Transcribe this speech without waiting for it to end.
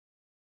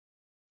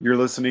You're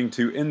listening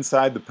to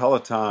Inside the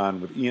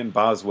Peloton with Ian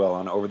Boswell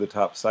on Over the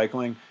Top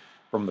Cycling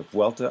from the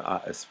Vuelta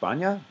a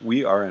Espana.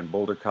 We are in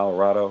Boulder,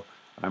 Colorado.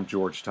 I'm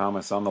George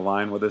Thomas. On the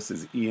line with us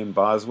is Ian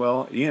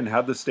Boswell. Ian,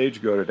 how'd the stage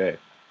go today?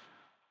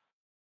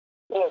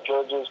 Yeah,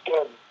 George, it was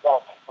good.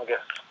 Well, I guess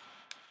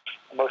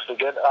mostly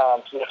good.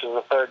 So this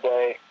was the third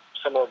day,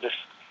 similar just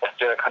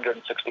yesterday, like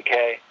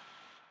 160K.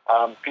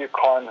 Few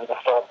climbs in the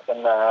start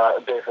and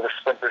a day for the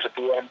sprinters at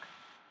the end.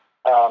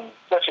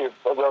 It's actually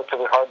a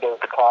relatively hard day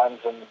with the climbs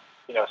and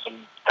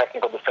some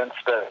technical defense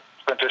that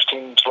sprinters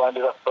teams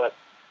landed up, but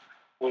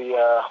we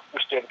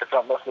stayed at the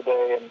front most of the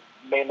day and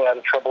mainly out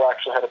of trouble.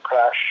 Actually had a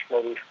crash,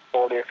 maybe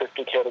 40 or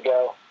 50K to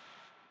go.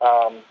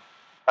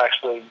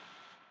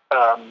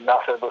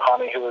 Nasser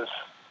Buhani, who was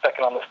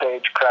second on the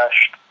stage,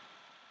 crashed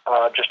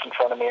just in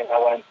front of me, and I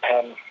went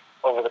 10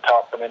 over the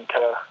top and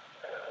into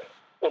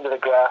the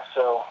grass.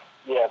 So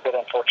yeah, a bit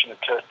unfortunate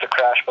to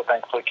crash, but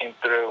thankfully came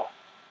through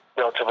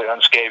relatively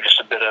unscathed. Just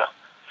a bit of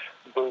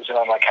bruising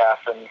on my calf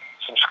and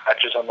some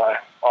scratches on my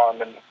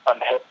arm and on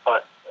the hip,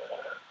 but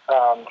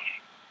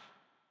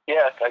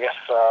I guess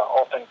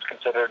all things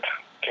considered,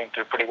 came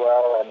through pretty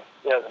well. And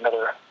yeah, it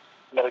was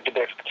another good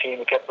day for the team.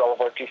 We kept all of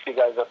our TC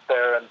guys up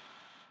there and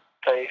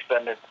safe,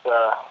 and it's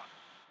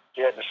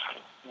just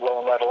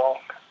rolling right along.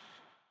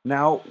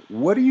 Now,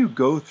 what do you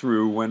go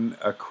through when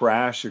a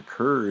crash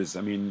occurs?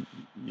 I mean,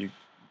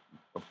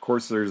 of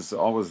course, there's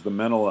always the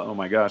mental, oh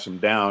my gosh, I'm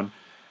down.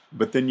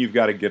 But then you've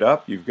got to get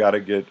up, you've got to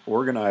get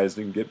organized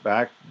and get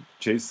back,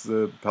 chase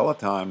the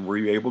Peloton. Were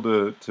you able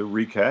to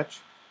recatch?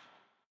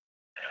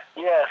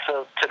 Yeah,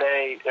 so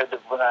today,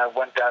 when I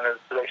went down,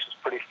 the race was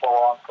pretty full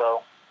on.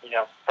 So,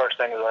 first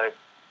thing is I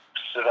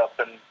stood up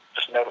and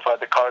just notified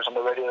the cars on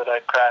the radio that I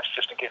had crashed,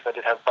 just in case I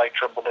did have bike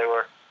trouble. They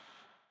were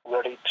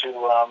ready to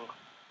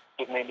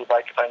give me a new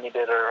bike if I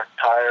needed, or a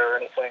tire or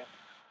anything,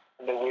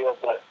 a new wheel.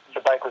 But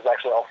the bike was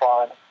actually all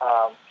fine.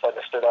 So I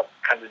just stood up,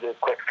 kind of did a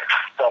quick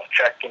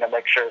self-check,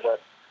 make sure that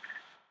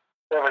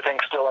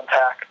everything's still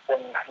intact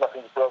and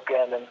nothing's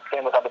broken. And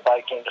same with on the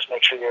bike, just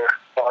make sure your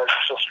bars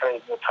are still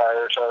straight and your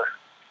tires are,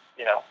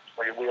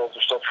 or your wheels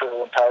are still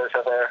true and tires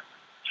are there.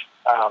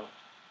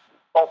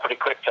 All pretty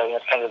quick, so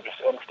it's kind of just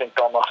instinct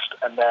almost.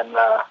 And then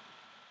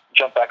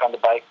jumped back on the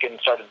bike and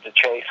started to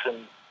chase.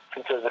 And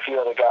since there's a few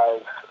other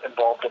guys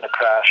involved in the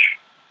crash,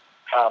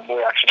 we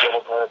were actually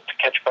able to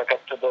catch back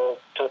up to the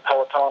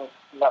Peloton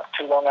not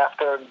too long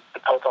after. And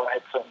the Peloton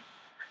had some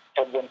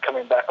headwind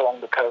coming back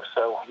along the coast,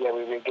 so yeah,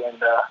 we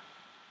regained into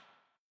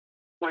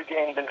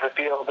the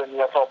field, and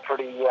it's all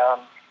pretty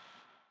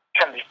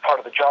kind of just part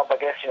of the job, I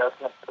guess.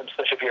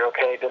 Especially if you're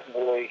okay, it doesn't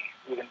really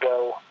even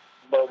go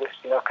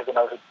noticed, because then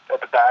I was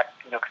at the back,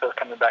 because I was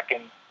coming back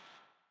in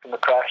from the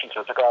crash, and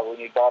so it's like, oh,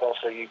 we need bottles,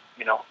 so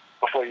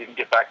before you can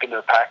get back into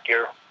the pack,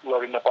 you're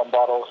loading up on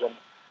bottles and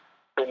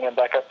bringing them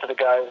back up to the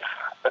guys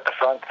at the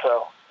front.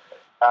 So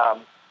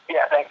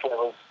thankfully it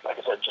was, like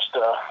I said, just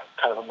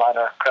kind of a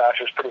minor crash.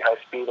 It was pretty high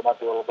speed. It might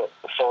be a little bit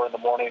sore in the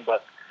morning,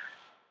 but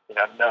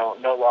no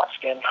lost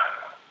skin.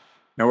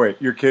 No, wait,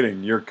 you're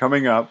kidding. You're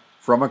coming up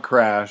from a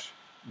crash,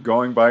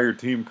 going by your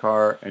team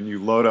car, and you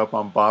load up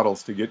on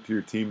bottles to get to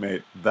your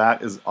teammate.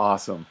 That is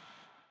awesome.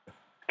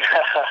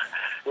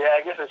 Yeah,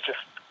 I guess it's just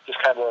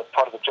kind of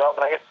part of the job.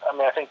 But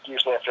I think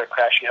usually after a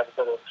crash you have a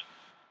bit of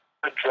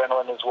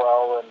adrenaline as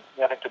well,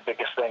 and I think the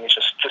biggest thing is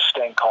just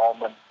staying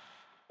calm, and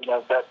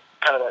that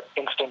kind of that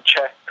instant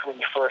check when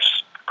you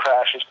first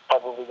crash is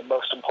probably the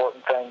most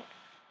important thing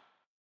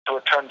to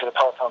return to the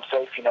Peloton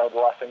safe. The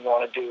last thing you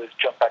want to do is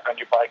jump back on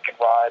your bike and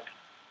ride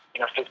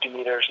 50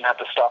 meters and have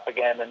to stop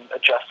again and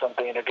adjust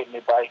something or get a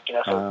new bike.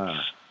 So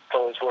it's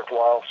always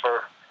worthwhile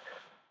for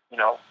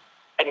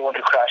anyone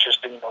who crashes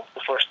to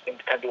the first thing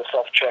to kind of do a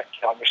self check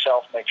on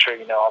yourself, make sure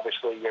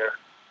obviously you're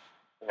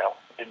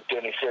didn't do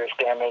any serious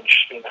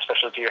damage,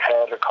 especially to your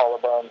head or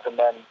collarbones, and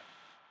then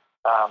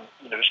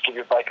just give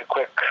your bike a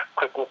quick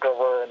look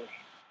over. And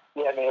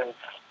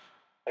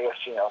I guess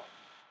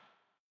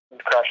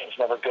crashing is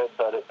never good,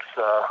 but it's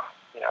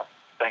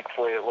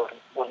thankfully it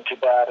wasn't too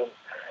bad. And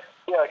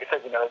like I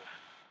said,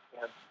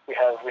 we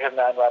have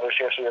 9 riders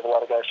here, so we have a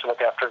lot of guys to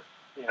look after,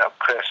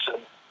 Chris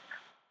and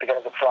the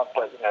guys up front,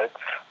 but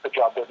the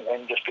job doesn't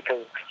end just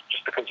because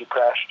you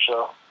crashed.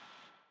 So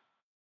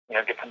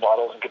get some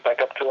bottles and get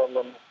back up to them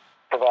and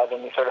provide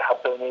any sort of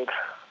help they need.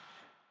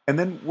 And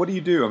then what do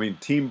you do? I mean,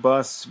 team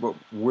bus,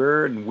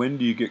 where and when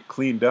do you get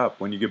cleaned up?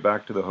 When you get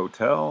back to the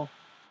hotel?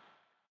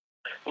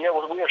 Yeah,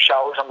 well, we have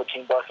showers on the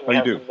team bus, and we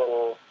have some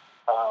little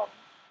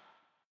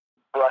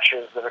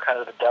brushes that are kind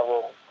of the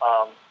devil,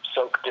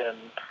 soaked in,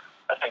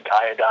 I think,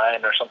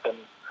 iodine or something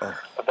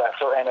of that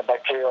sort,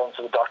 antibacterial, and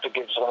so the doctor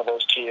gives one of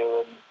those to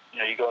you,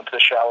 and you go into the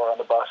shower on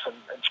the bus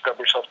and scrub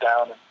yourself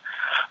down. And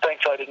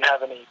thankfully I didn't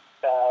have any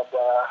bad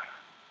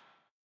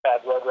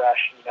road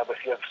rash, but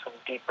if you have some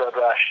deep road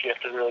rash, you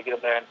have to really get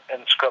in there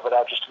and scrub it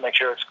out just to make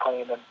sure it's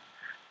clean. And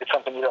it's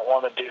something you don't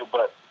want to do,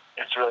 but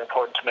it's really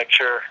important to make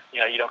sure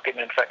you don't get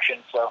an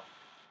infection. So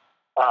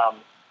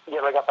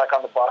I got back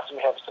on the bus, and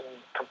we have some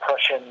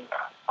compression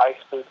ice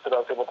boots that I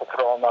was able to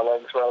throw on my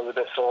legs where I was a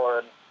bit sore,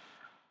 and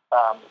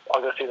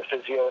I'll go see the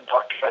physio and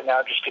doctor right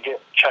now just to get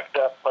checked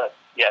up. But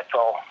yeah, it's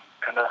all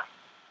kind of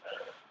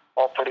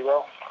all pretty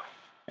well.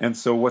 And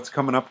so what's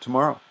coming up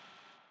tomorrow?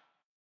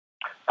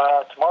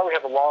 Tomorrow we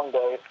have a long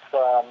day. It's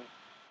I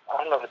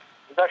don't know if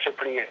it's actually a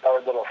pretty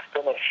hard little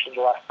finish in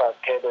the last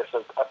 5K. There's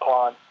a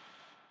climb,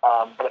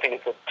 but I think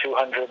it's a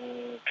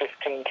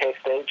 215K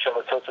stage, so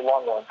it's a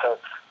long one. So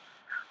it's,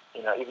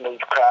 even though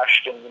you've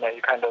crashed and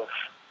you're kind of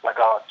like,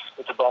 oh,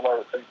 it's a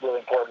bummer. It's really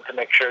important to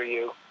make sure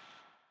you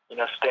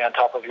stay on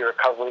top of your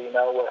recovery,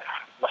 with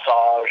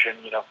massage and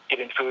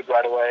getting food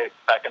right away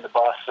back in the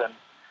bus and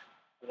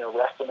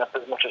resting up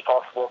as much as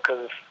possible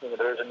because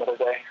there is another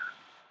day.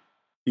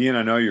 Ian,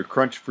 I know you're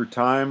crunched for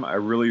time. I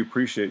really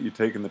appreciate you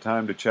taking the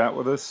time to chat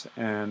with us,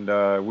 and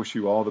I wish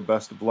you all the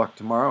best of luck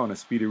tomorrow and a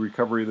speedy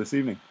recovery this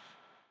evening.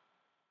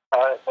 All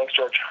right. Thanks,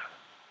 George.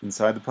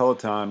 Inside the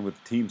Peloton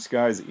with Team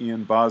Sky's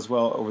Ian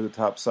Boswell, Over the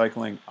Top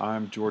Cycling,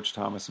 I'm George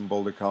Thomas in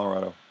Boulder,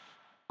 Colorado.